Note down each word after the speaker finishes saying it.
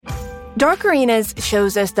Dark Arenas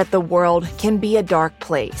shows us that the world can be a dark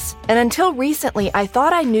place. And until recently, I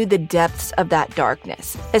thought I knew the depths of that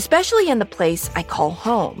darkness, especially in the place I call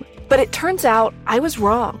home. But it turns out I was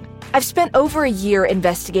wrong. I've spent over a year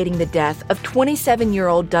investigating the death of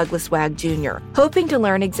 27-year-old Douglas Wag Jr., hoping to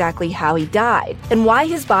learn exactly how he died and why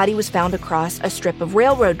his body was found across a strip of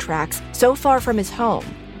railroad tracks so far from his home.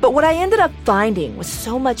 But what I ended up finding was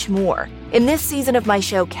so much more. In this season of my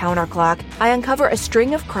show Counterclock, I uncover a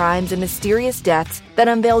string of crimes and mysterious deaths that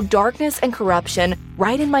unveil darkness and corruption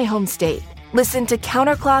right in my home state. Listen to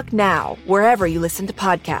Counterclock now, wherever you listen to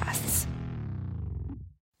podcasts.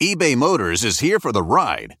 eBay Motors is here for the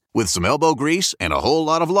ride. With some elbow grease and a whole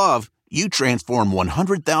lot of love, you transform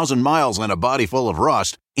 100,000 miles and a body full of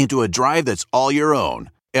rust into a drive that's all your own.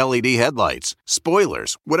 LED headlights,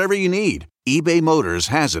 spoilers, whatever you need, eBay Motors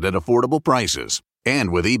has it at affordable prices.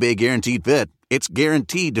 And with eBay Guaranteed Fit, it's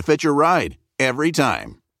guaranteed to fit your ride every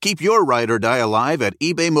time. Keep your ride or die alive at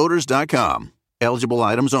ebaymotors.com. Eligible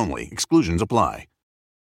items only. Exclusions apply.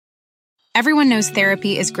 Everyone knows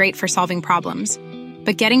therapy is great for solving problems.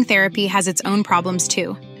 But getting therapy has its own problems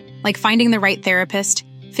too. Like finding the right therapist,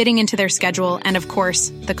 fitting into their schedule, and of course,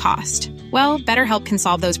 the cost. Well, BetterHelp can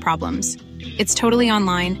solve those problems. It's totally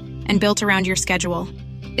online and built around your schedule.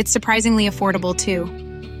 It's surprisingly affordable too.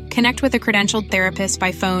 Connect with a credentialed therapist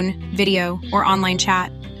by phone, video, or online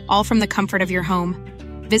chat, all from the comfort of your home.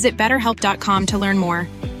 Visit BetterHelp.com to learn more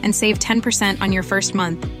and save 10% on your first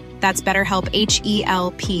month. That's BetterHelp,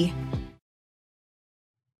 H-E-L-P.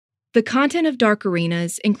 The content of Dark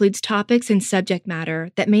Arenas includes topics and subject matter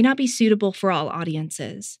that may not be suitable for all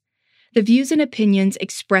audiences. The views and opinions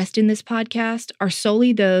expressed in this podcast are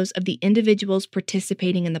solely those of the individuals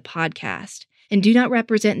participating in the podcast and do not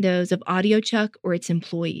represent those of AudioChuck or its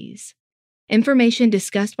employees. Information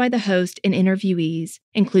discussed by the host and interviewees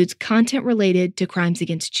includes content related to crimes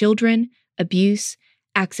against children, abuse,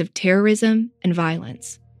 acts of terrorism, and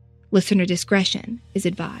violence. Listener discretion is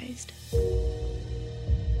advised.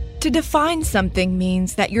 To define something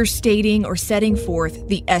means that you're stating or setting forth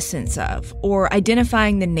the essence of, or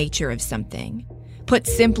identifying the nature of something. Put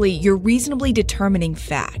simply, you're reasonably determining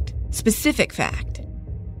fact, specific fact.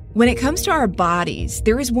 When it comes to our bodies,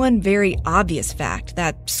 there is one very obvious fact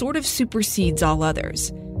that sort of supersedes all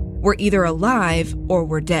others. We're either alive or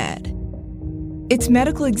we're dead. It's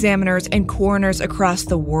medical examiners and coroners across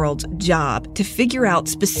the world's job to figure out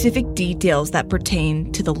specific details that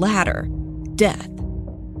pertain to the latter, death.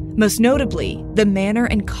 Most notably, the manner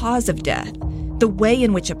and cause of death, the way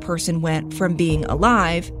in which a person went from being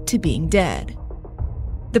alive to being dead.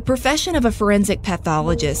 The profession of a forensic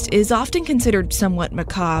pathologist is often considered somewhat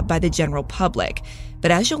macabre by the general public,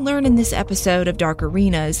 but as you'll learn in this episode of Dark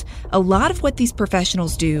Arenas, a lot of what these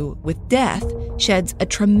professionals do with death sheds a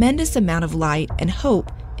tremendous amount of light and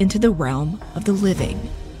hope into the realm of the living.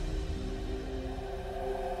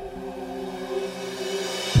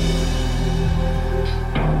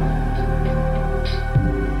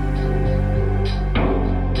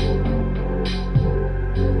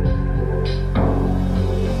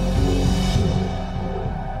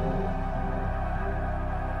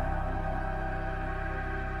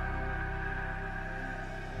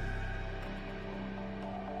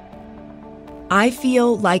 I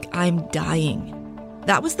feel like I'm dying.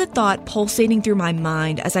 That was the thought pulsating through my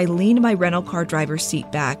mind as I leaned my rental car driver's seat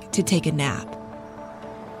back to take a nap.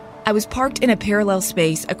 I was parked in a parallel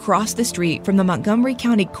space across the street from the Montgomery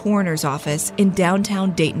County Coroner's Office in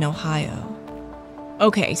downtown Dayton, Ohio.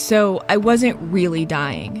 Okay, so I wasn't really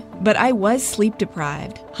dying, but I was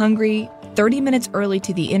sleep-deprived, hungry, 30 minutes early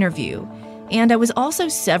to the interview, and I was also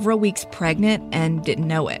several weeks pregnant and didn't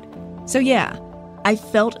know it. So yeah, I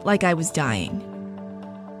felt like I was dying.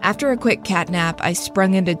 After a quick cat nap, I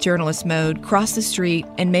sprung into journalist mode, crossed the street,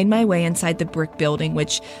 and made my way inside the brick building,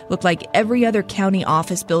 which looked like every other county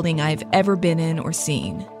office building I've ever been in or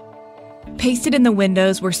seen. Pasted in the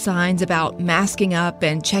windows were signs about masking up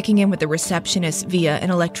and checking in with the receptionist via an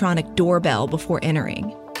electronic doorbell before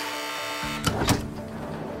entering.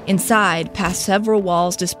 Inside, past several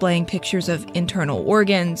walls displaying pictures of internal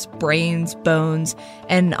organs, brains, bones,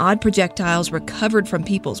 and odd projectiles recovered from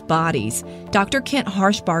people's bodies, Dr. Kent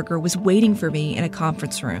Harshbarger was waiting for me in a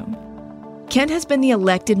conference room. Kent has been the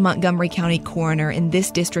elected Montgomery County coroner in this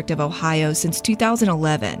district of Ohio since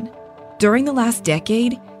 2011. During the last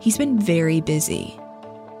decade, he's been very busy.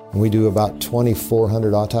 We do about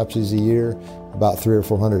 2,400 autopsies a year, about 300 or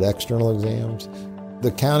 400 external exams.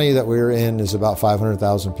 The county that we're in is about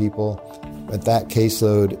 500,000 people, but that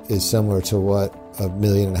caseload is similar to what 1.5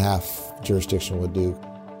 million jurisdiction would do.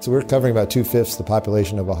 So we're covering about 2/5 the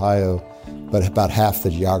population of Ohio, but about half the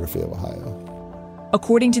geography of Ohio.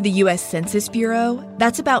 According to the U.S. Census Bureau,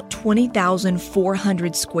 that's about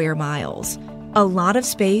 20,400 square miles. A lot of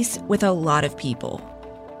space with a lot of people.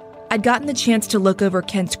 I'd gotten the chance to look over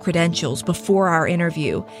Kent's credentials before our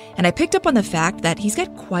interview, and I picked up on the fact that he's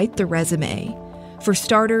got quite the resume. For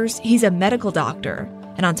starters, he's a medical doctor,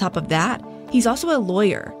 and on top of that, he's also a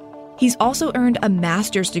lawyer. He's also earned a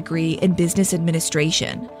master's degree in business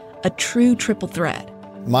administration, a true triple threat.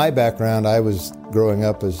 My background, I was growing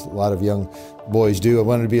up, as a lot of young boys do. I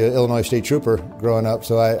wanted to be an Illinois State Trooper growing up,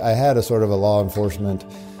 so I had a sort of a law enforcement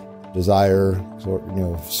desire,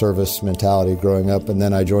 service mentality growing up. And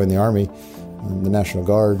then I joined the Army, the National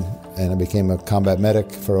Guard, and I became a combat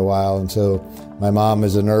medic for a while. And so my mom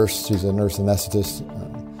is a nurse. She's a nurse anesthetist,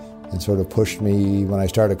 and sort of pushed me when I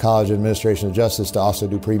started college in administration of justice to also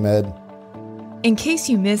do pre-med. In case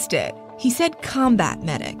you missed it, he said combat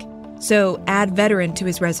medic. So add veteran to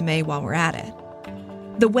his resume while we're at it.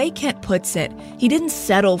 The way Kent puts it, he didn't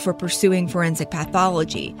settle for pursuing forensic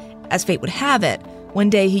pathology. As fate would have it, one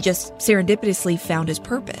day he just serendipitously found his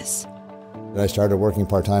purpose. I started working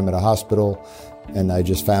part-time at a hospital, and I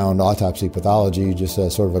just found autopsy pathology, just a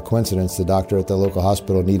sort of a coincidence. The doctor at the local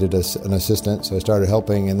hospital needed an assistant, so I started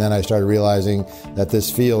helping, and then I started realizing that this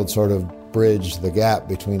field sort of bridged the gap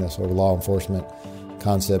between a sort of law enforcement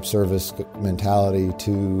concept, service mentality,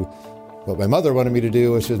 to what my mother wanted me to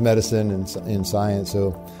do, which was medicine and science.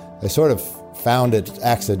 So I sort of found it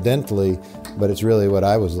accidentally, but it's really what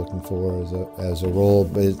I was looking for as a role,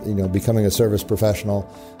 becoming a service professional.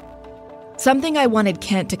 Something I wanted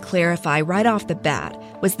Kent to clarify right off the bat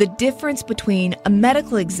was the difference between a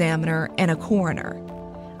medical examiner and a coroner.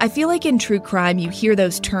 I feel like in true crime you hear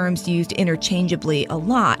those terms used interchangeably a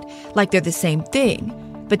lot, like they're the same thing.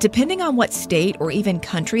 But depending on what state or even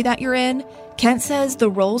country that you're in, Kent says the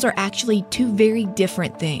roles are actually two very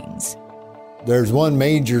different things. There's one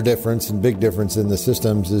major difference and big difference in the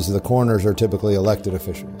systems is the coroners are typically elected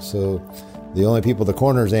officials. So the only people the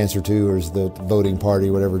coroners answer to is the voting party,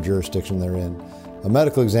 whatever jurisdiction they're in. A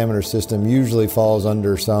medical examiner system usually falls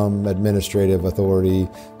under some administrative authority,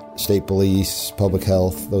 state police, public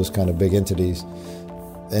health, those kind of big entities.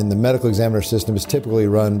 And the medical examiner system is typically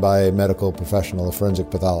run by a medical professional, a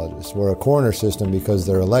forensic pathologist, where a coroner system, because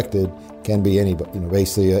they're elected, can be anybody,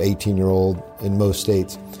 basically an 18-year-old in most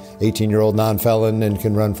states, 18-year-old non-felon and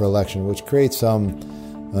can run for election, which creates some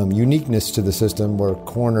uniqueness to the system where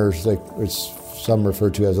coroners, it's some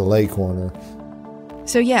referred to as a lay coroner.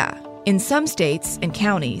 So yeah, in some states and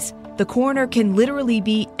counties, the coroner can literally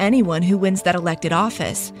be anyone who wins that elected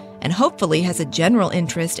office and hopefully has a general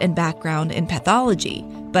interest and background in pathology,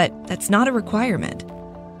 but that's not a requirement.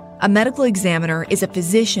 A medical examiner is a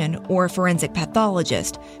physician or a forensic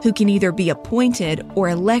pathologist who can either be appointed or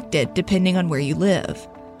elected depending on where you live.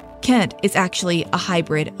 Kent is actually a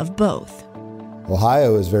hybrid of both.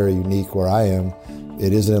 Ohio is very unique where I am.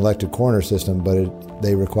 It is an elected coroner system, but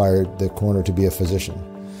they require the coroner to be a physician.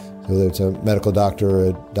 So it's a medical doctor,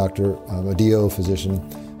 a DO physician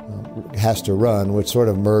has to run, which sort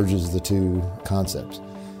of merges the two concepts.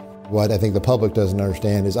 What I think the public doesn't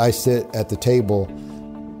understand is I sit at the table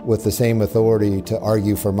with the same authority to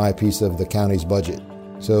argue for my piece of the county's budget.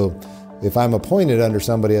 So if I'm appointed under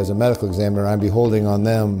somebody as a medical examiner, I'm beholding on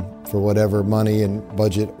them for whatever money and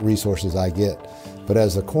budget resources I get. But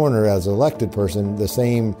as a coroner, as an elected person, the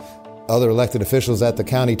same other elected officials at the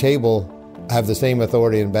county table have the same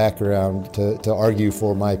authority and background to argue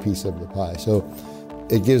for my piece of the pie. So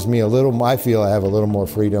it gives me I feel I have a little more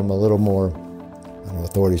freedom, a little more, I don't know,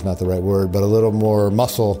 authority is not the right word, but a little more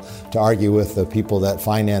muscle to argue with the people that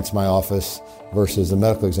finance my office versus the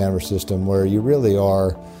medical examiner system, where you really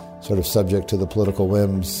are sort of subject to the political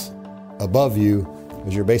whims above you,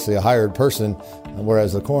 because you're basically a hired person,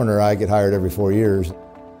 whereas the coroner, I get hired every 4 years.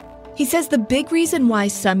 He says the big reason why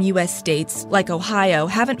some U.S. states, like Ohio,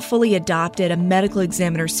 haven't fully adopted a medical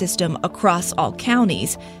examiner system across all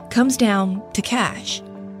counties comes down to cash.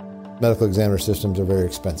 Medical examiner systems are very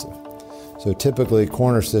expensive. So typically,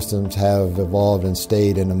 coroner systems have evolved and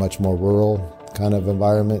stayed in a much more rural kind of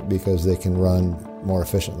environment because they can run more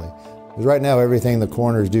efficiently. Because right now, everything the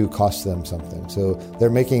coroners do costs them something. So they're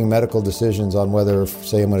making medical decisions on whether,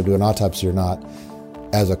 say, I'm going to do an autopsy or not,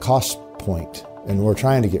 as a cost point. And we're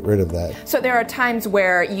trying to get rid of that. So there are times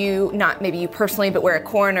where not maybe you personally, but where a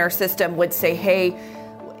coroner system would say, hey,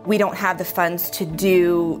 we don't have the funds to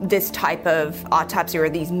do this type of autopsy or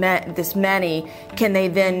this many. Can they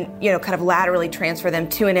then, kind of laterally transfer them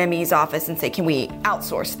to an ME's office and say, can we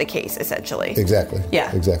outsource the case, essentially? Exactly.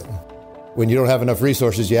 Yeah. Exactly. When you don't have enough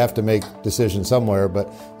resources, you have to make decisions somewhere,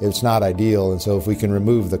 but it's not ideal. And so if we can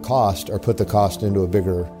remove the cost or put the cost into a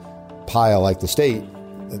bigger pile like the state,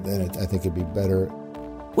 then I think it'd be better.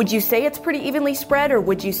 Would you say it's pretty evenly spread, or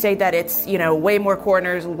would you say that it's, way more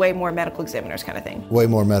coroners, way more medical examiners kind of thing? Way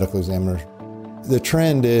more medical examiners. The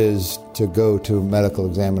trend is to go to medical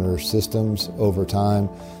examiner systems over time,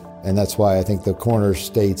 and that's why I think the coroner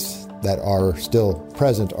states that are still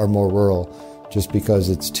present are more rural, just because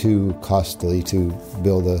it's too costly to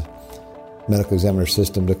build a medical examiner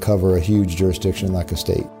system to cover a huge jurisdiction like a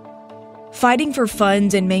state. Fighting for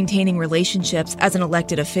funds and maintaining relationships as an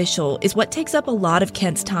elected official is what takes up a lot of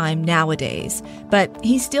Kent's time nowadays, but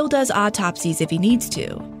he still does autopsies if he needs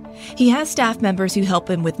to. He has staff members who help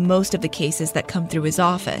him with most of the cases that come through his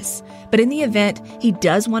office, but in the event he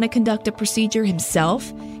does want to conduct a procedure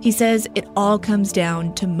himself, he says it all comes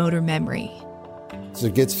down to motor memory. So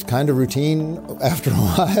it gets kind of routine after a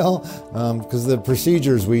while because the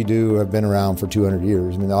procedures we do have been around for 200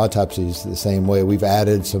 years. I mean, the autopsy is the same way. We've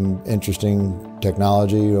added some interesting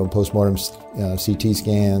technology, postmortem CT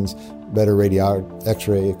scans, better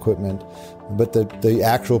X-ray equipment. But the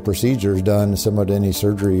actual procedure is done similar to any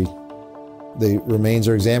surgery. The remains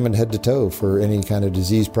are examined head to toe for any kind of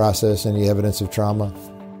disease process, any evidence of trauma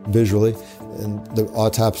visually. And the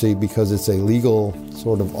autopsy, because it's a legal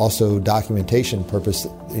sort of also documentation purpose,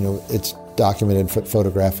 it's documented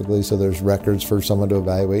photographically, so there's records for someone to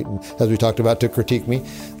evaluate, and as we talked about, to critique me.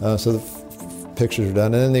 So the pictures are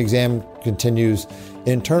done, and then the exam continues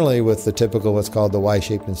internally with the typical what's called the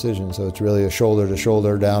Y-shaped incision. So it's really a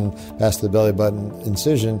shoulder-to-shoulder down past the belly button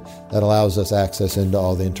incision that allows us access into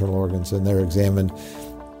all the internal organs, and they're examined.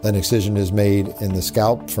 An excision is made in the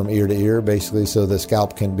scalp from ear to ear, basically, so the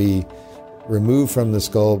scalp can be removed from the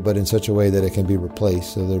skull, but in such a way that it can be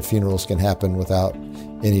replaced, so that funerals can happen without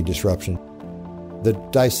any disruption. The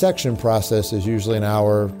dissection process is usually an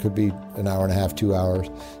hour, could be an hour and a half, 2 hours.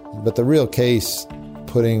 But the real case,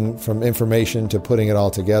 putting from information to putting it all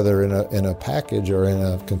together in a package or in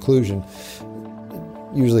a conclusion,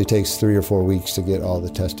 usually takes 3 or 4 weeks to get all the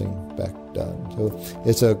testing back done. So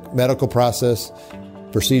it's a medical process.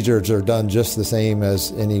 Procedures are done just the same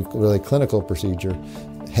as any really clinical procedure,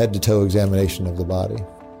 head-to-toe examination of the body.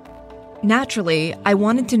 Naturally, I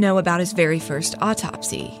wanted to know about his very first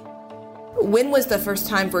autopsy. When was the first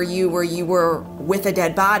time for you where you were with a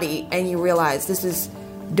dead body and you realized this is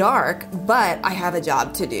dark, but I have a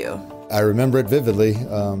job to do? I remember it vividly.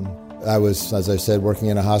 I was, as I said, working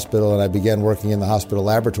in a hospital, and I began working in the hospital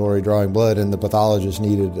laboratory drawing blood, and the pathologist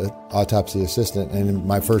needed an autopsy assistant. And in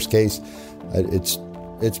my first case, it's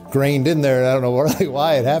grained in there, and I don't know really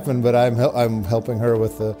why it happened, but I'm helping her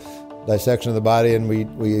with the dissection of the body, and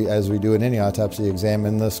we, as we do in any autopsy,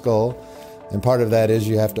 examine the skull. And part of that is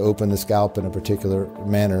you have to open the scalp in a particular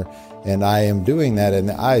manner, and I am doing that, and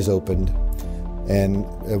the eyes opened. And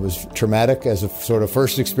it was traumatic as a sort of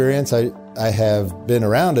first experience. I have been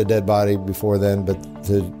around a dead body before then, but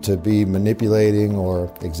to be manipulating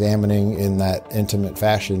or examining in that intimate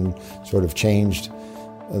fashion sort of changed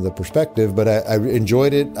the perspective. But I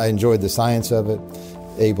enjoyed it. I enjoyed the science of it,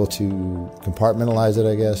 able to compartmentalize it,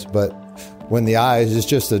 I guess. But when the eyes, it's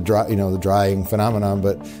just the drying phenomenon.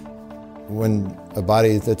 But when a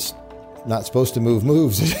body that's not supposed to move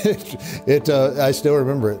moves, I still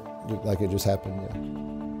remember it like it just happened.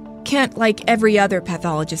 Yeah. Kent, like every other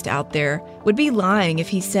pathologist out there, would be lying if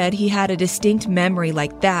he said he had a distinct memory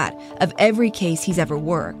like that of every case he's ever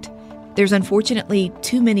worked. There's unfortunately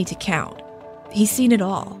too many to count. He's seen it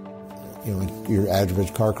all. Your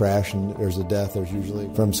average car crash and there's a death, there's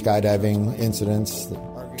usually from skydiving incidents,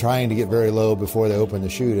 trying to get very low before they opened the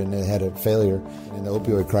chute, and they had a failure. In the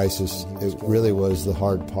opioid crisis, it really was the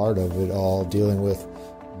hard part of it all, dealing with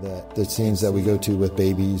the scenes that we go to with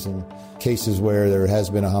babies and cases where there has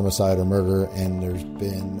been a homicide or murder and there's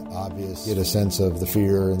been obvious, get a sense of the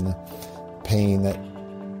fear and the pain that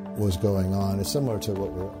was going on. It's similar to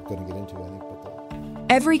what we're going to get into, I think.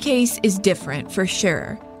 Every case is different, for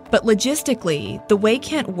sure. But logistically, the way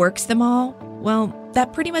Kent works them all, well,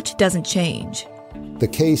 that pretty much doesn't change. The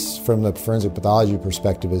case from the forensic pathology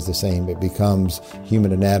perspective is the same. It becomes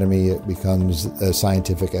human anatomy. It becomes a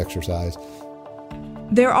scientific exercise.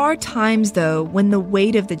 There are times, though, when the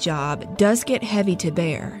weight of the job does get heavy to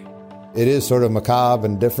bear. It is sort of macabre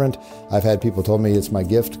and different. I've had people tell me it's my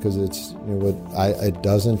gift because it's it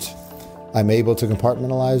doesn't. I'm able to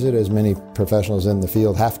compartmentalize it, as many professionals in the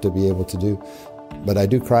field have to be able to do. But I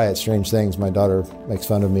do cry at strange things. My daughter makes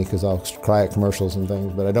fun of me because I'll cry at commercials and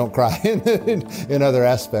things, but I don't cry in other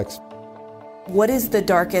aspects. What is the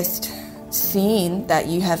darkest scene that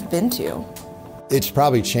you have been to? It's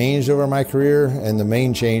probably changed over my career, and the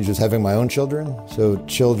main change was having my own children. So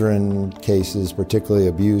children cases, particularly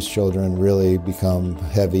abused children, really become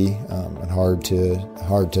heavy and hard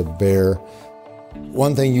to bear.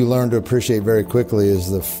 One thing you learn to appreciate very quickly is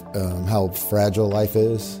how fragile life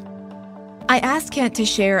is. I asked Kent to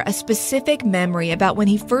share a specific memory about when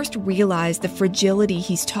he first realized the fragility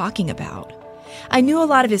he's talking about. I knew a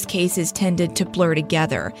lot of his cases tended to blur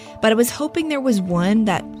together, but I was hoping there was one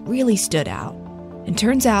that really stood out. And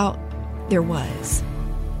turns out, there was.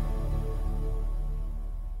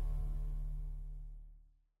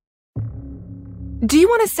 Do you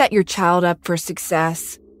want to set your child up for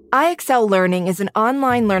success? IXL Learning is an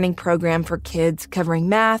online learning program for kids covering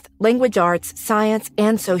math, language arts, science,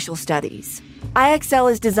 and social studies.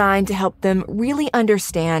 IXL is designed to help them really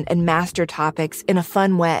understand and master topics in a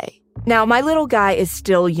fun way. Now, my little guy is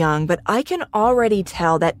still young, but I can already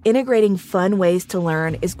tell that integrating fun ways to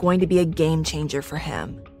learn is going to be a game changer for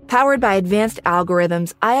him. Powered by advanced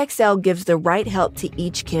algorithms, IXL gives the right help to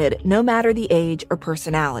each kid, no matter the age or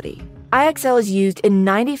personality. IXL is used in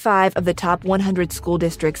 95 of the top 100 school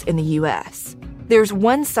districts in the U.S. There's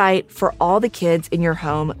one site for all the kids in your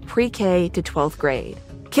home, pre-K to 12th grade.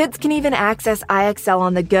 Kids can even access IXL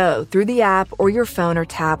on the go through the app or your phone or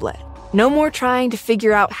tablet. No more trying to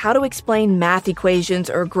figure out how to explain math equations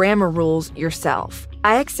or grammar rules yourself.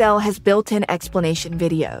 IXL has built-in explanation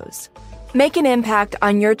videos. Make an impact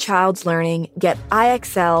on your child's learning. Get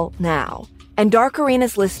IXL now. And Dark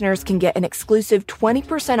Arenas listeners can get an exclusive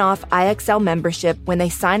 20% off IXL membership when they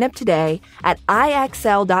sign up today at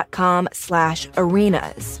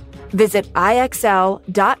IXL.com/arenas. Visit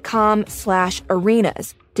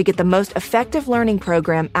IXL.com/arenas to get the most effective learning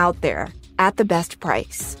program out there at the best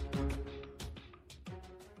price.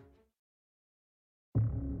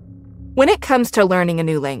 When it comes to learning a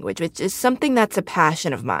new language, which is something that's a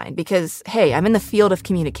passion of mine because, hey, I'm in the field of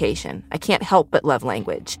communication. I can't help but love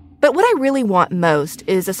language. But what I really want most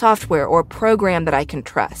is a software or program that I can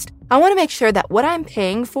trust. I want to make sure that what I'm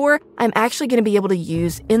paying for, I'm actually going to be able to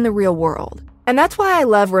use in the real world. And that's why I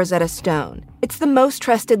love Rosetta Stone. It's the most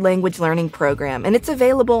trusted language learning program, and it's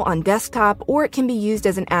available on desktop or it can be used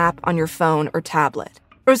as an app on your phone or tablet.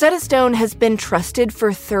 Rosetta Stone has been trusted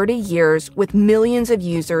for 30 years with millions of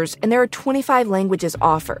users, and there are 25 languages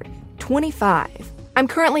offered. 25. I'm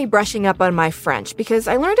currently brushing up on my French because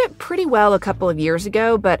I learned it pretty well a couple of years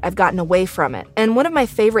ago, but I've gotten away from it. And one of my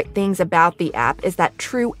favorite things about the app is that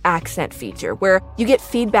true accent feature, where you get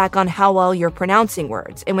feedback on how well you're pronouncing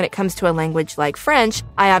words. And when it comes to a language like French,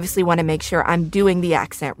 I obviously want to make sure I'm doing the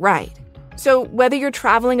accent right. So whether you're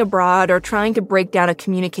traveling abroad or trying to break down a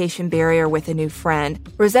communication barrier with a new friend,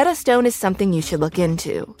 Rosetta Stone is something you should look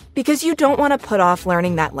into. Because you don't want to put off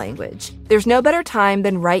learning that language. There's no better time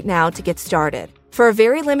than right now to get started. For a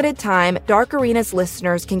very limited time, Dark Arenas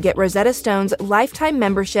listeners can get Rosetta Stone's lifetime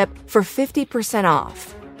membership for 50%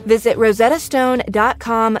 off. Visit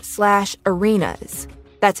rosettastone.com/arenas.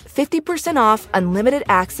 That's 50% off unlimited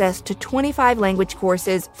access to 25 language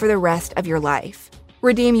courses for the rest of your life.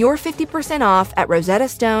 Redeem your 50% off at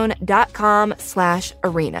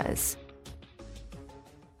rosettastone.com/arenas.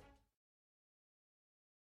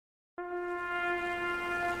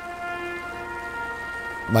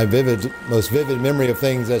 My most vivid memory of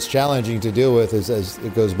things that's challenging to deal with is, as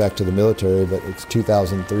it goes back to the military, but it's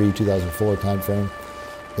 2003, 2004 timeframe.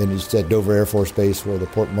 And it's at Dover Air Force Base where the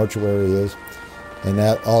port mortuary is. And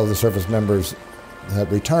that all of the service members that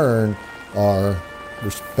return are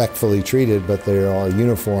respectfully treated, but they are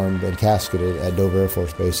uniformed and casketed at Dover Air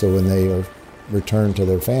Force Base. So when they are returned to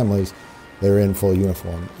their families, they're in full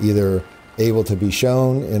uniform, either able to be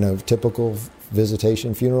shown in a typical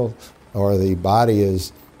visitation funeral, or the body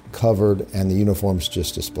is covered and the uniform's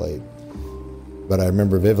just displayed. But I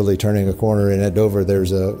remember vividly turning a corner, and at Dover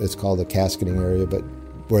it's called the casketing area, but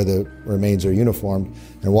where the remains are uniformed,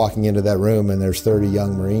 and walking into that room, and there's 30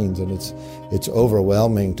 young Marines, and it's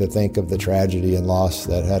overwhelming to think of the tragedy and loss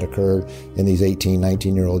that had occurred in these 18,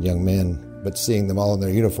 19-year-old young men. But seeing them all in their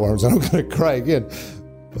uniforms, I'm going to cry again.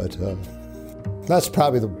 But that's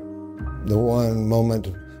probably the one moment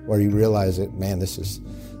where you realize that, man, there's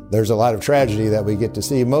a lot of tragedy that we get to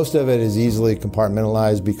see. Most of it is easily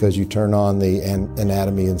compartmentalized because you turn on the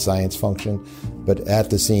anatomy and science function. But at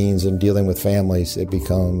the scenes and dealing with families, it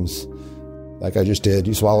becomes, like I just did,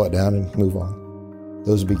 you swallow it down and move on.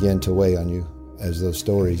 Those begin to weigh on you as those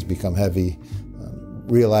stories become heavy,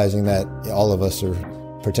 realizing that all of us are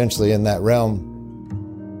potentially in that realm.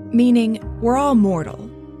 Meaning, we're all mortal.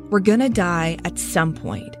 We're gonna die at some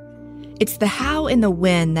point. It's the how and the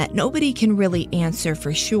when that nobody can really answer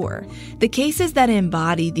for sure. The cases that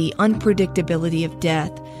embody the unpredictability of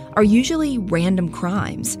death are usually random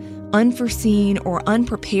crimes, unforeseen or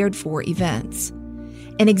unprepared for events.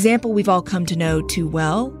 An example we've all come to know too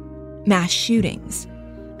well, mass shootings,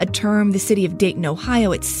 a term the city of Dayton,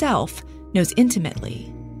 Ohio itself knows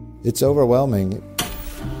intimately. It's overwhelming.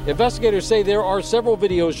 Investigators say there are several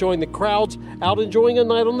videos showing the crowds out enjoying a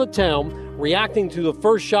night on the town, reacting to the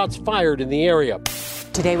first shots fired in the area.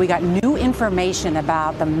 Today we got new information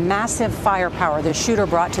about the massive firepower the shooter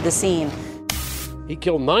brought to the scene. He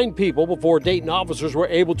killed 9 people before Dayton officers were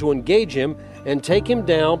able to engage him and take him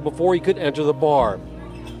down before he could enter the bar.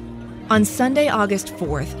 On Sunday, August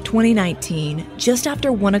 4th, 2019, just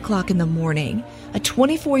after 1 o'clock in the morning, a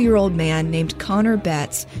 24-year-old man named Connor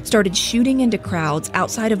Betts started shooting into crowds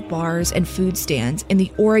outside of bars and food stands in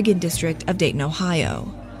the Oregon district of Dayton,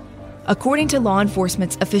 Ohio. According to law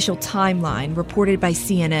enforcement's official timeline reported by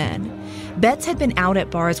CNN, Betts had been out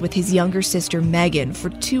at bars with his younger sister Megan for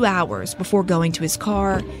 2 hours before going to his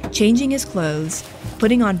car, changing his clothes,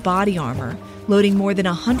 putting on body armor, loading more than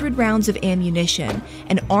 100 rounds of ammunition,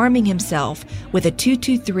 and arming himself with a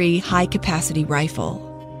 .223 high-capacity rifle.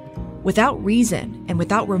 Without reason and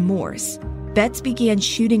without remorse, Betts began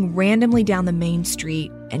shooting randomly down the main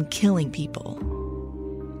street and killing people.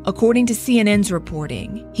 According to CNN's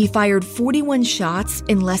reporting, he fired 41 shots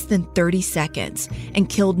in less than 30 seconds and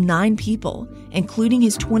killed 9 people, including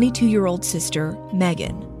his 22-year-old sister,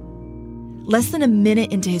 Megan. Less than a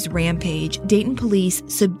minute into his rampage, Dayton police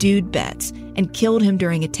subdued Betts and killed him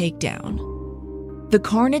during a takedown. The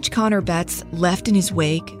carnage Connor Betts left in his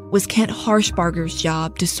wake was Kent Harshbarger's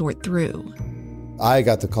job to sort through. I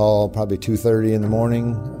got the call probably 2:30 in the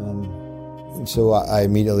morning, so I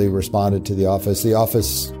immediately responded to the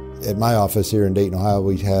office. At my office here in Dayton, Ohio,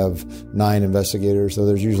 we have 9 investigators, so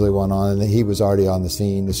there's usually one on, and he was already on the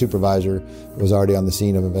scene. The supervisor was already on the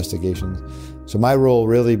scene of investigations. So my role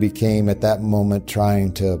really became at that moment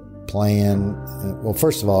trying to plan, well,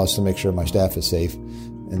 first of all, is to make sure my staff is safe,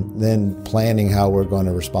 and then planning how we're going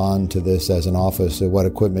to respond to this as an office. So what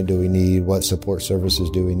equipment do we need? What support services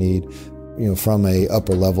do we need? From a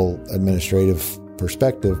upper level administrative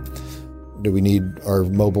perspective, do we need our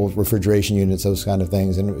mobile refrigeration units, those kind of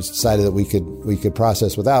things? And it was decided that we could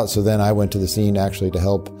process without. So then I went to the scene actually to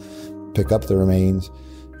help pick up the remains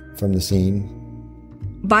from the scene.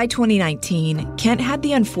 By 2019, Kent had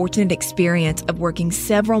the unfortunate experience of working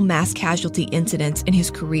several mass casualty incidents in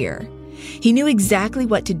his career. He knew exactly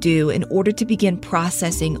what to do in order to begin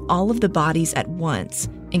processing all of the bodies at once,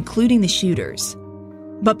 including the shooters.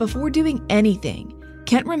 But before doing anything,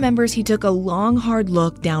 Kent remembers he took a long, hard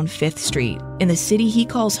look down 5th Street in the city he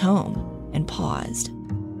calls home and paused.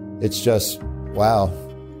 It's just, wow.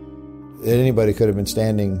 Anybody could have been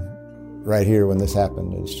standing right here when this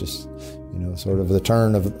happened. It's just, sort of the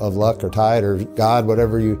turn of luck or tide or God,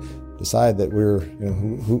 whatever you decide that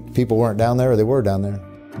people weren't down there or they were down there.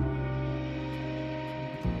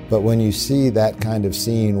 But when you see that kind of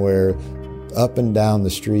scene where up and down the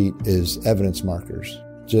street is evidence markers,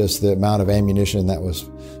 just the amount of ammunition that was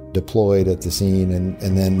deployed at the scene,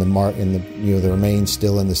 and then the remains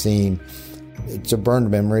still in the scene. It's a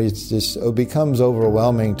burned memory. It becomes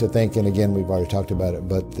overwhelming to think, and again, we've already talked about it,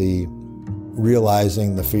 but the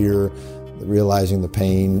realizing the fear, realizing the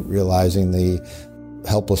pain, realizing the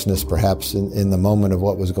helplessness perhaps in the moment of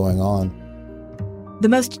what was going on. The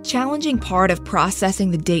most challenging part of processing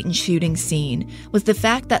the Dayton shooting scene was the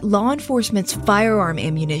fact that law enforcement's firearm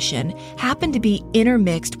ammunition happened to be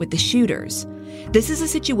intermixed with the shooters. This is a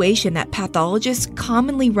situation that pathologists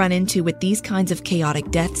commonly run into with these kinds of chaotic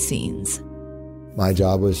death scenes. My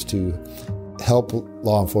job was to help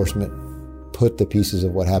law enforcement put the pieces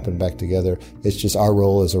of what happened back together. It's just our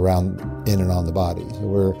role is around in and on the body. So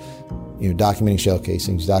we're documenting shell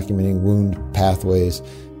casings, documenting wound pathways,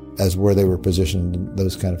 as where they were positioned,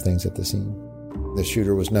 those kind of things at the scene. The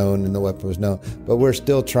shooter was known and the weapon was known, but we're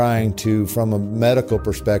still trying to, from a medical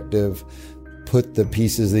perspective, put the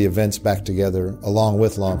pieces, the events back together along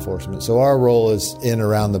with law enforcement. So our role is in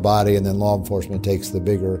around the body, and then law enforcement takes the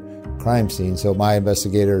bigger crime scene. So my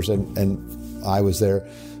investigators, and I was there,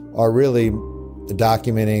 are really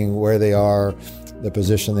documenting where they are, the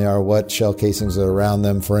position they are, what shell casings are around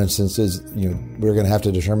them. For instance, we're going to have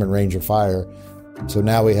to determine range of fire. So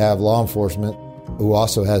now we have law enforcement who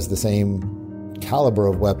also has the same caliber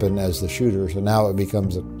of weapon as the shooter. So now it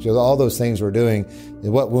becomes, all those things we're doing,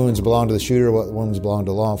 what wounds belong to the shooter, what wounds belong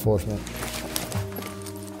to law enforcement.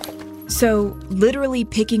 So literally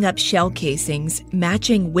picking up shell casings,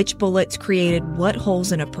 matching which bullets created what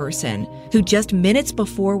holes in a person who just minutes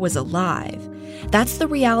before was alive. That's the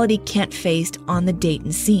reality Kent faced on the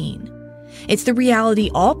Dayton scene. It's the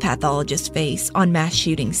reality all pathologists face on mass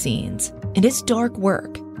shooting scenes. And it's dark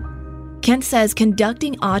work. Kent says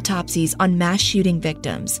conducting autopsies on mass shooting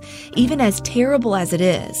victims, even as terrible as it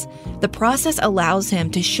is, the process allows him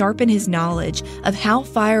to sharpen his knowledge of how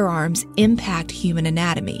firearms impact human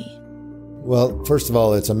anatomy. Well, first of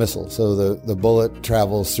all, it's a missile. So the bullet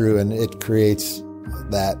travels through and it creates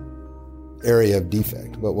that area of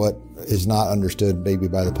defect. But what is not understood maybe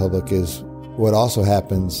by the public is what also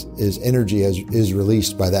happens is energy is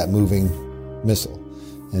released by that moving missile.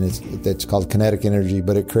 And it's called kinetic energy,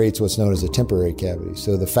 but it creates what's known as a temporary cavity.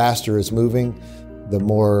 So the faster it's moving, the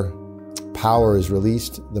more power is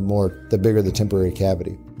released, the bigger the temporary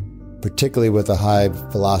cavity. Particularly with a high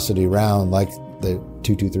velocity round like the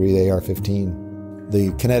 .223, the AR-15.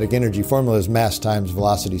 The kinetic energy formula is mass times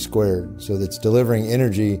velocity squared. So that's delivering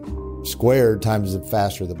energy squared times the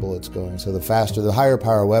faster the bullet's going. So the higher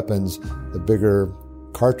power weapons, the bigger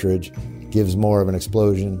cartridge gives more of an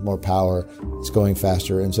explosion, more power, it's going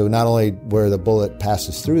faster. And so not only where the bullet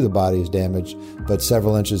passes through the body is damaged, but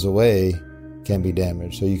several inches away can be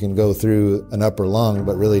damaged. So you can go through an upper lung,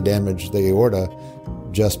 but really damage the aorta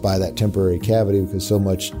just by that temporary cavity because so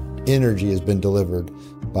much energy has been delivered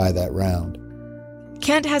by that round.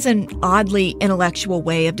 Kent has an oddly intellectual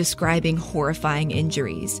way of describing horrifying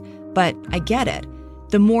injuries, but I get it.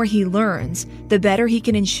 The more he learns, the better he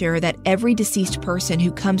can ensure that every deceased person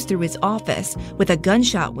who comes through his office with a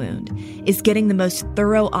gunshot wound is getting the most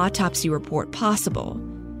thorough autopsy report possible.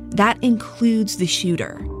 That includes the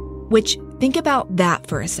shooter. Which, think about that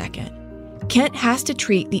for a second. Kent has to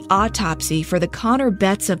treat the autopsy for the Connor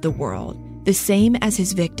Betts of the world the same as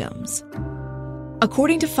his victims.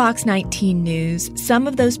 According to Fox 19 News, some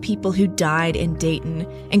of those people who died in Dayton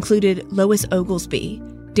included Lois Oglesby,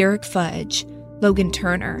 Derek Fudge, Logan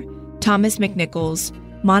Turner, Thomas McNichols,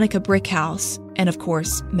 Monica Brickhouse, and of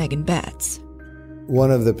course, Megan Betts. One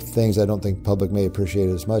of the things I don't think public may appreciate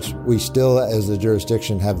as much, we still, as the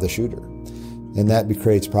jurisdiction, have the shooter. And that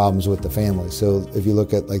creates problems with the family. So if you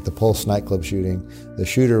look at like the Pulse nightclub shooting, the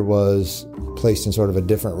shooter was placed in sort of a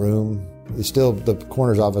different room. It's still the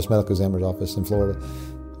coroner's office, medical examiner's office in Florida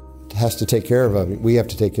has to take care of it. We have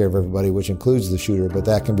to take care of everybody, which includes the shooter, but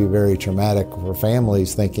that can be very traumatic for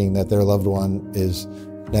families thinking that their loved one is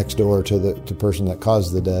next door to the person that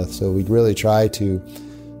caused the death. So we really try to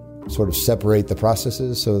sort of separate the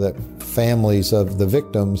processes so that families of the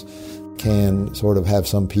victims can sort of have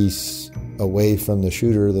some peace away from the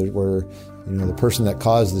shooter, where the person that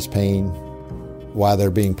caused this pain while they're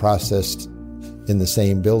being processed in the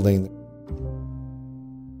same building.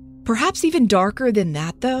 Perhaps even darker than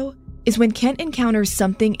that, though, is when Kent encounters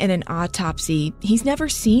something in an autopsy he's never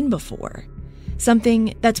seen before.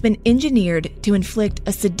 Something that's been engineered to inflict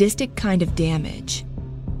a sadistic kind of damage.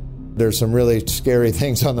 There's some really scary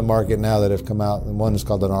things on the market now that have come out, and one is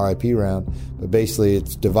called an RIP round, but basically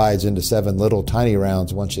it divides into 7 little tiny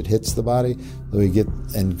rounds once it hits the body, so we get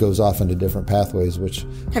and goes off into different pathways. Which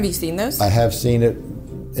have you seen those? I have seen it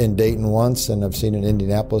in Dayton once, and I've seen it in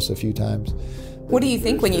Indianapolis a few times. What do you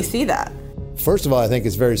think when you see that? First of all, I think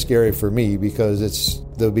it's very scary for me because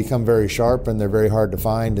they'll become very sharp and they're very hard to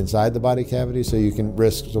find inside the body cavity, so you can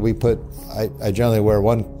risk. So I generally wear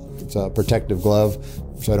one, it's a protective glove,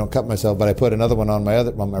 so I don't cut myself, but I put another one on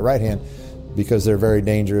my right hand because they're very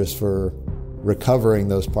dangerous for recovering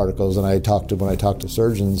those particles. And when I talk to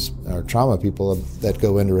surgeons or trauma people that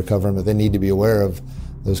go in to recover them, that they need to be aware of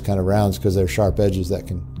those kind of rounds because they're sharp edges that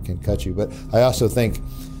can cut you. But I also think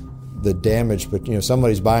the damage, but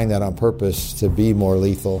somebody's buying that on purpose to be more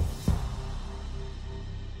lethal.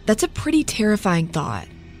 That's a pretty terrifying thought.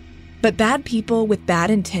 But bad people with bad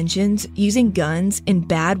intentions using guns in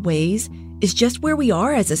bad ways is just where we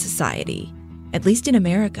are as a society, at least in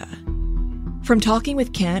America. From talking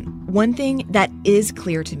with Kent, one thing that is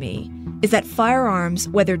clear to me is that firearms,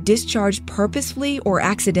 whether discharged purposefully or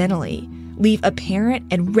accidentally, leave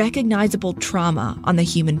apparent and recognizable trauma on the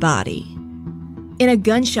human body. In a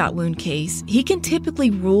gunshot wound case, he can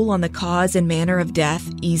typically rule on the cause and manner of death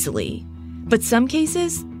easily. But some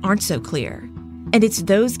cases aren't so clear. And it's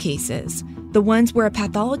those cases, the ones where a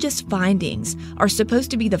pathologist's findings are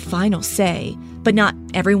supposed to be the final say, but not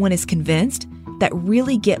everyone is convinced, that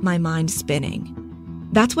really get my mind spinning.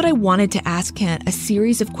 That's what I wanted to ask Kent a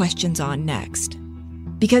series of questions on next.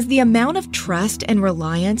 Because the amount of trust and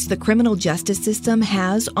reliance the criminal justice system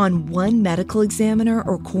has on one medical examiner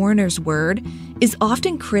or coroner's word is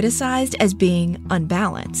often criticized as being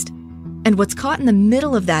unbalanced. And what's caught in the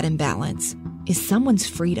middle of that imbalance is someone's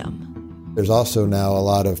freedom. There's also now a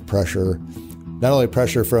lot of pressure, not only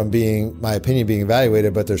pressure from my opinion being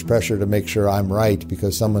evaluated, but there's pressure to make sure I'm right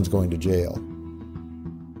because someone's going to jail.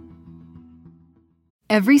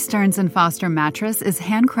 Every Stearns & Foster mattress is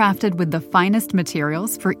handcrafted with the finest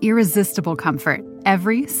materials for irresistible comfort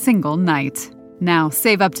every single night. Now,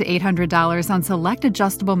 save up to $800 on select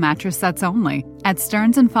adjustable mattress sets only at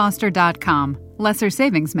stearnsandfoster.com. Lesser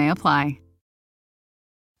savings may apply.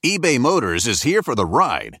 eBay Motors is here for the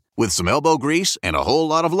ride. With some elbow grease and a whole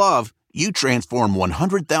lot of love, you transform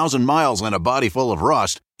 100,000 miles and a body full of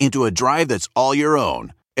rust into a drive that's all your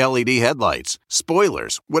own. LED headlights,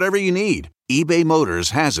 spoilers, whatever you need, eBay Motors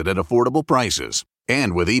has it at affordable prices.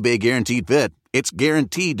 And with eBay Guaranteed Fit, it's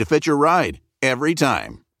guaranteed to fit your ride every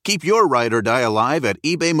time. Keep your ride or die alive at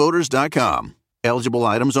ebaymotors.com. Eligible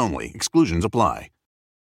items only. Exclusions apply.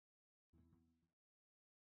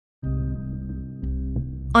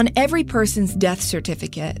 On every person's death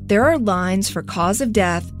certificate, there are lines for cause of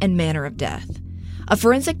death and manner of death. A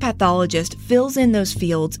forensic pathologist fills in those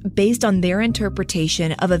fields based on their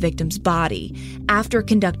interpretation of a victim's body after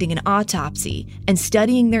conducting an autopsy and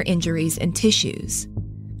studying their injuries and tissues.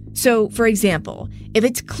 So, for example, if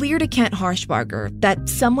it's clear to Kent Harshbarger that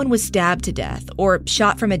someone was stabbed to death or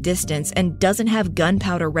shot from a distance and doesn't have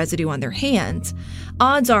gunpowder residue on their hands,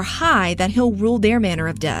 odds are high that he'll rule their manner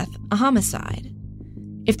of death a homicide.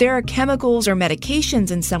 If there are chemicals or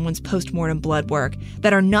medications in someone's postmortem blood work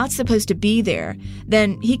that are not supposed to be there,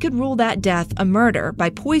 then he could rule that death a murder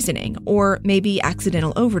by poisoning or maybe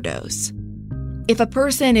accidental overdose. If a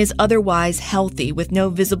person is otherwise healthy with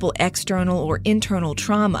no visible external or internal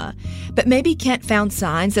trauma, but maybe Kent found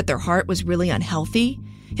signs that their heart was really unhealthy,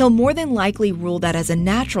 he'll more than likely rule that as a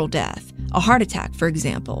natural death, a heart attack, for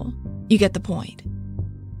example. You get the point.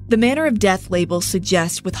 The manner of death labels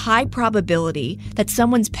suggest with high probability that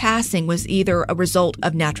someone's passing was either a result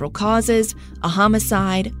of natural causes, a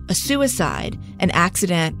homicide, a suicide, an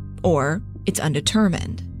accident, or it's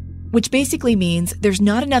undetermined. Which basically means there's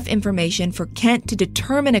not enough information for Kent to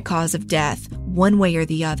determine a cause of death one way or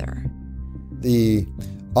the other. The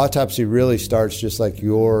autopsy really starts just like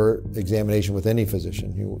your examination with any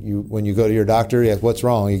physician. You when you go to your doctor, you ask, what's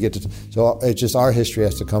wrong? So it's just our history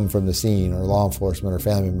has to come from the scene or law enforcement or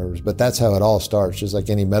family members. But that's how it all starts, just like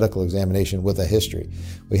any medical examination with a history.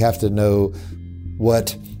 We have to know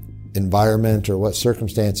what environment or what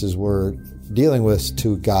circumstances we're dealing with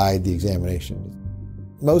to guide the examination.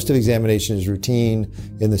 Most of the examination is routine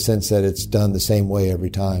in the sense that it's done the same way every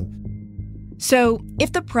time. So,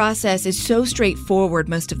 if the process is so straightforward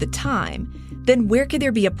most of the time, then where could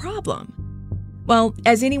there be a problem? Well,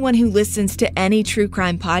 as anyone who listens to any true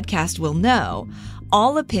crime podcast will know,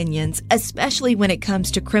 all opinions, especially when it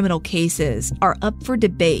comes to criminal cases, are up for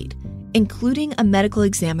debate, including a medical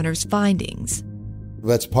examiner's findings.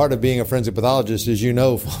 That's part of being a forensic pathologist, is you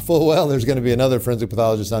know full well there's going to be another forensic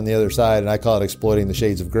pathologist on the other side, and I call it exploiting the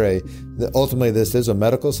shades of gray. Ultimately, this is a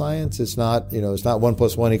medical science. It's not, it's not 1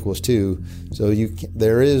 + 1 = 2. So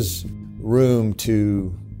there is room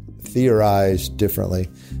to theorize differently.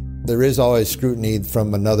 There is always scrutiny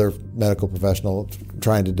from another medical professional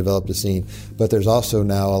trying to develop the scene, but there's also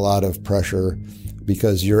now a lot of pressure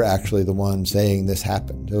because you're actually the one saying this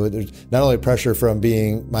happened. So there's not only pressure from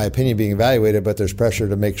my opinion being evaluated, but there's pressure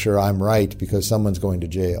to make sure I'm right because someone's going to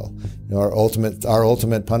jail. Our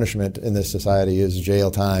ultimate punishment in this society is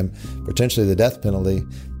jail time, potentially the death penalty,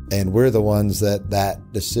 and we're the ones that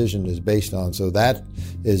decision is based on. So that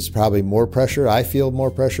is probably more pressure. I feel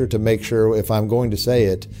more pressure to make sure if I'm going to say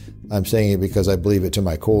it, I'm saying it because I believe it to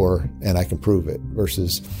my core and I can prove it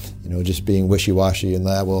versus, just being wishy-washy and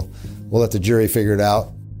that we'll let the jury figure it out.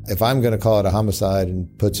 If I'm going to call it a homicide and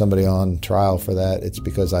put somebody on trial for that, it's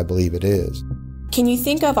because I believe it is. Can you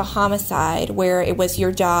think of a homicide where it was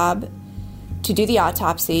your job to do the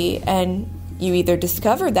autopsy and you either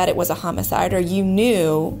discovered that it was a homicide or you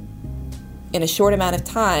knew in a short amount of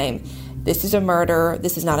time, this is a murder,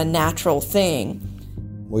 this is not a natural thing?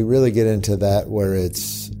 We really get into that where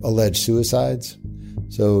it's alleged suicides.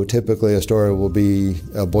 So typically a story will be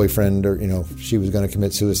a boyfriend or, she was going to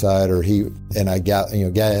commit suicide or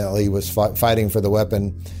gallantly was fighting for the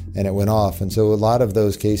weapon and it went off. And so a lot of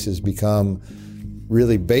those cases become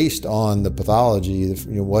really based on the pathology.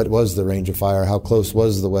 What was the range of fire? How close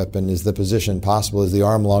was the weapon? Is the position possible? Is the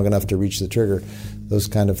arm long enough to reach the trigger? Those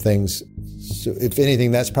kind of things. So if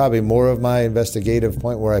anything, that's probably more of my investigative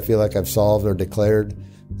point where I feel like I've solved or declared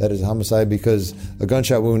that is a homicide, because a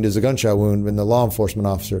gunshot wound is a gunshot wound and the law enforcement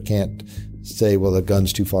officer can't say, well, the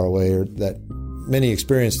gun's too far away, or that many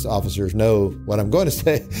experienced officers know what I'm going to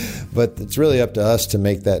say, but it's really up to us to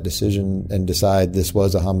make that decision and decide this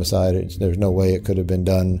was a homicide. There's no way it could have been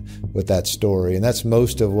done with that story. And that's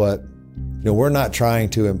most of what, we're not trying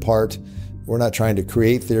to impart, we're not trying to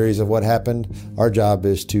create theories of what happened. Our job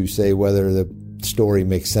is to say whether the story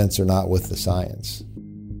makes sense or not with the science.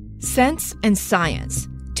 Sense and science.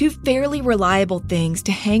 Two fairly reliable things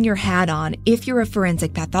to hang your hat on if you're a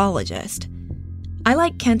forensic pathologist. I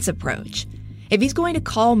like Kent's approach. If he's going to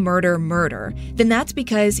call murder murder, then that's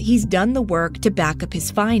because he's done the work to back up his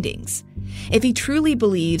findings. If he truly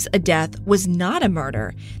believes a death was not a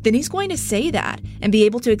murder, then he's going to say that and be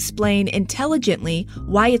able to explain intelligently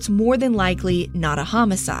why it's more than likely not a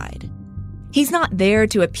homicide. He's not there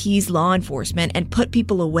to appease law enforcement and put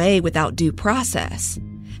people away without due process.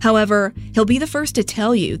 However, he'll be the first to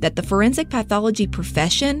tell you that the forensic pathology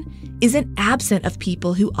profession isn't absent of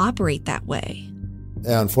people who operate that way.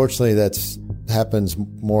 Yeah, unfortunately, that happens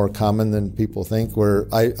more common than people think, where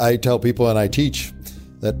I tell people and I teach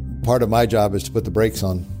that part of my job is to put the brakes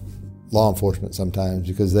on law enforcement sometimes,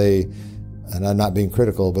 because and I'm not being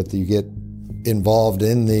critical, but you get involved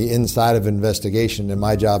in the inside of investigation, and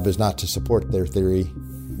my job is not to support their theory.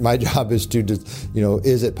 My job is to,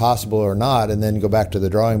 is it possible or not, and then go back to the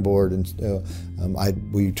drawing board.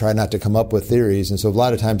 And we try not to come up with theories. And so a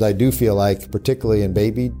lot of times I do feel like, particularly in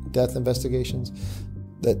baby death investigations,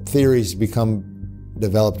 that theories become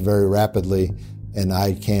developed very rapidly, and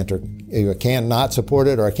I can not support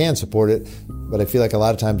it, or I can support it, but I feel like a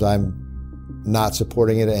lot of times I'm not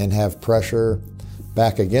supporting it and have pressure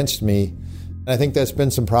back against me. And I think that's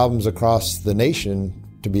been some problems across the nation,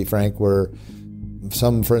 to be frank, where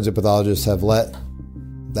some forensic pathologists have let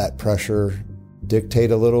that pressure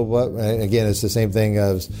dictate a little bit. And again, it's the same thing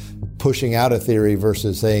as pushing out a theory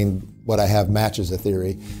versus saying what I have matches a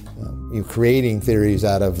theory. Creating theories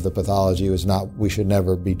out of the pathology we should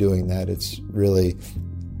never be doing that. It's really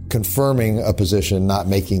confirming a position, not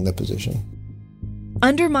making the position.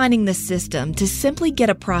 Undermining the system to simply get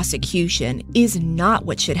a prosecution is not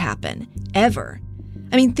what should happen, ever.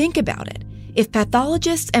 I mean, think about it. If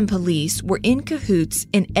pathologists and police were in cahoots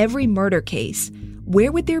in every murder case,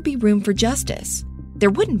 where would there be room for justice? There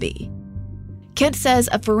wouldn't be. Kent says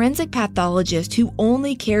a forensic pathologist who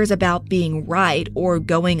only cares about being right or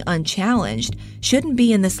going unchallenged shouldn't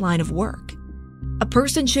be in this line of work. A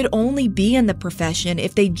person should only be in the profession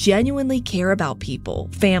if they genuinely care about people,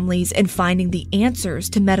 families, and finding the answers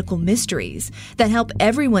to medical mysteries that help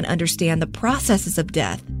everyone understand the processes of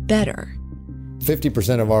death better.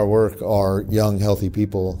 50% of our work are young, healthy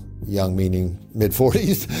people, young meaning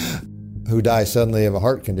mid-40s, who die suddenly of a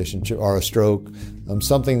heart condition or a stroke,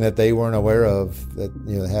 something that they weren't aware of that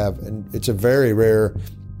they have. And it's a very rare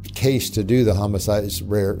case to do the homicide. It's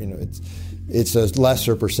rare, it's a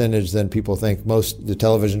lesser percentage than people think. Most the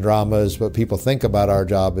television dramas, what people think about our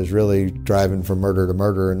job is really driving from murder to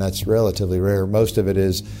murder, and that's relatively rare. Most of it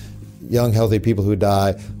is young, healthy people who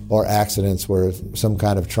die, or accidents where some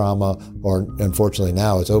kind of trauma, or unfortunately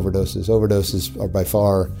now it's overdoses. Overdoses are by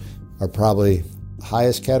far probably the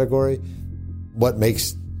highest category. What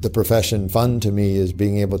makes the profession fun to me is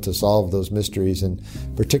being able to solve those mysteries, and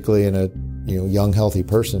particularly in a young, healthy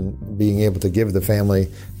person, being able to give the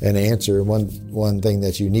family an answer. One thing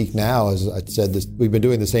that's unique now is, I said this, we've been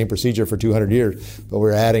doing the same procedure for 200 years, but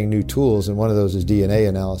we're adding new tools, and one of those is DNA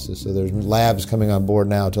analysis. So there's labs coming on board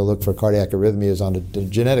now to look for cardiac arrhythmias on a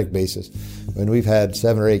genetic basis. And we've had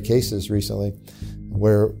 7 or 8 cases recently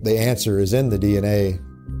where the answer is in the DNA.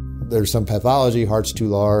 There's some pathology, heart's too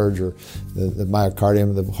large, or the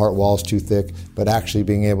myocardium, the heart wall's too thick, but actually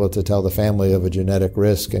being able to tell the family of a genetic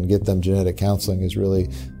risk and get them genetic counseling is really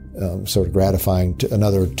sort of gratifying,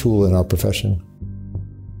 another tool in our profession.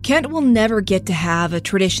 Kent will never get to have a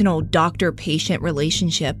traditional doctor-patient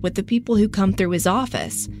relationship with the people who come through his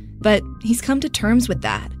office, but he's come to terms with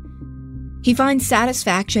that. He finds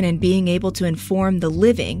satisfaction in being able to inform the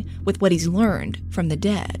living with what he's learned from the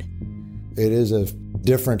dead. It is a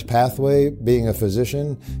different pathway being a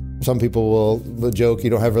physician. Some people will joke you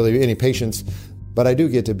don't have really any patients, but I do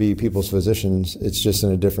get to be people's physicians. It's just in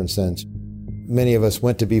a different sense. Many of us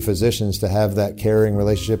went to be physicians to have that caring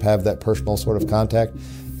relationship, have that personal sort of contact,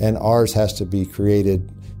 and ours has to be created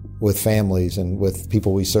with families and with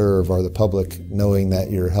people we serve or the public, knowing that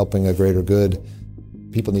you're helping a greater good.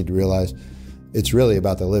 People need to realize it's really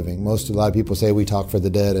about the living. A lot of people say we talk for the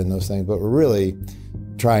dead and those things, but we're really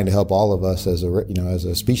trying to help all of us as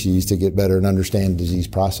a species to get better and understand disease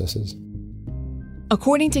processes.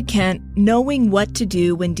 According to Kent, knowing what to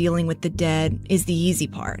do when dealing with the dead is the easy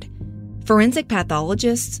part. Forensic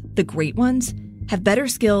pathologists, the great ones, have better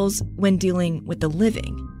skills when dealing with the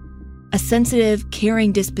living. A sensitive,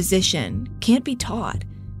 caring disposition can't be taught,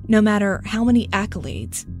 no matter how many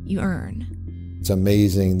accolades you earn. It's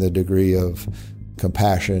amazing the degree of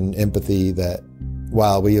compassion, empathy that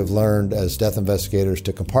while we have learned as death investigators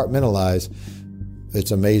to compartmentalize,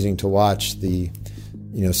 it's amazing to watch the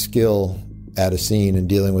skill at a scene and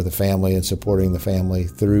dealing with a family and supporting the family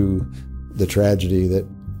through the tragedy that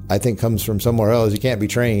I think comes from somewhere else. You can't be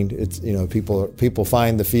trained. It's people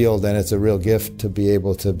find the field, and it's a real gift to be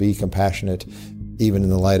able to be compassionate, even in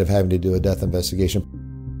the light of having to do a death investigation.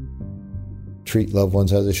 treat loved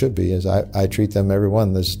ones as they should be, as I treat them,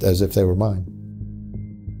 everyone, as if they were mine.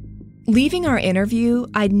 Leaving our interview,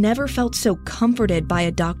 I'd never felt so comforted by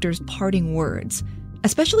a doctor's parting words,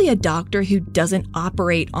 especially a doctor who doesn't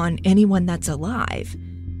operate on anyone that's alive.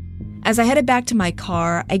 As I headed back to my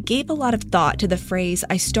car, I gave a lot of thought to the phrase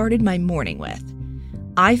I started my morning with.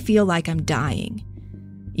 I feel like I'm dying.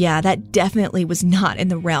 Yeah, that definitely was not in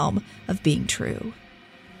the realm of being true.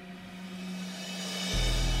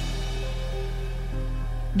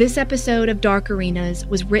 This episode of Dark Arenas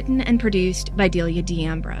was written and produced by Delia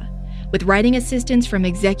D'Ambra, with writing assistance from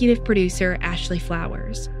executive producer Ashley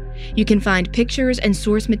Flowers. You can find pictures and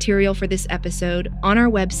source material for this episode on our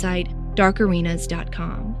website,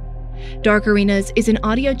 darkarenas.com. Dark Arenas is an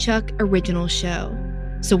Audio Chuck original show.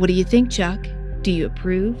 So what do you think, Chuck? Do you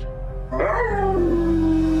approve?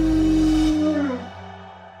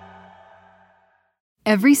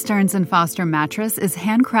 Every Stearns & Foster mattress is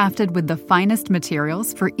handcrafted with the finest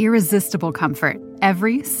materials for irresistible comfort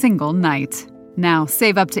every single night. Now,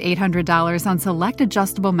 save up to $800 on select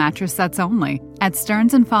adjustable mattress sets only at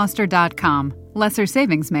stearnsandfoster.com. Lesser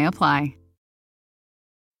savings may apply.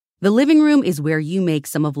 The living room is where you make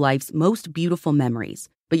some of life's most beautiful memories,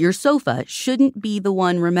 but your sofa shouldn't be the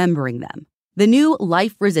one remembering them. The new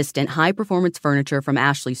life-resistant high-performance furniture from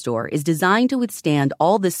Ashley Store is designed to withstand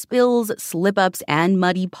all the spills, slip-ups, and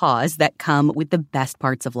muddy paws that come with the best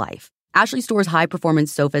parts of life. Ashley Store's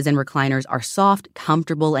high-performance sofas and recliners are soft,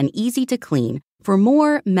 comfortable, and easy to clean for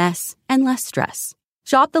more mess and less stress.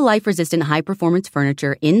 Shop the life-resistant high-performance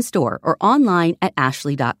furniture in-store or online at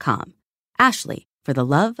ashley.com. Ashley, for the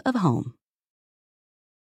love of home.